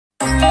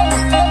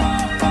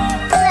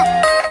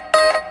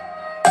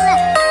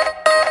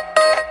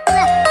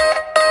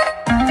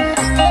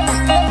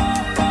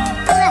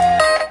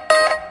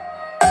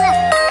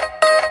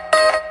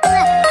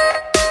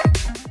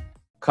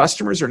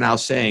customers are now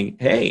saying,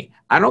 hey,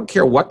 I don't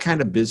care what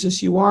kind of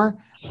business you are.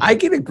 I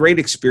get a great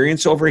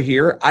experience over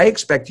here. I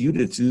expect you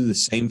to do the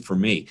same for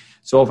me.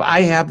 So if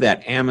I have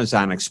that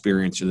Amazon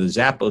experience or the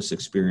Zappos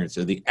experience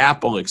or the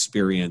Apple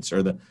experience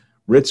or the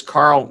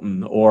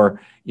Ritz-Carlton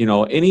or,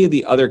 any of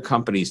the other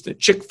companies, the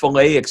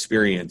Chick-fil-A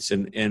experience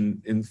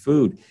in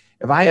food,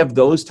 if I have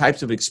those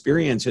types of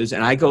experiences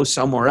and I go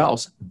somewhere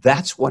else,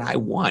 that's what I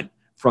want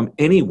from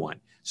anyone.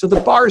 So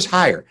the bar is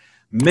higher.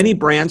 Many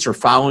brands are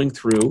following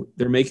through.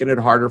 They're making it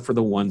harder for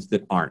the ones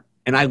that aren't.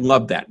 And I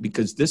love that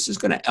because this is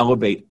going to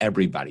elevate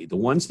everybody. The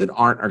ones that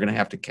aren't are going to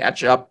have to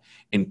catch up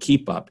and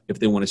keep up if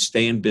they want to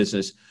stay in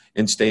business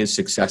and stay as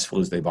successful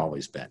as they've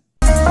always been.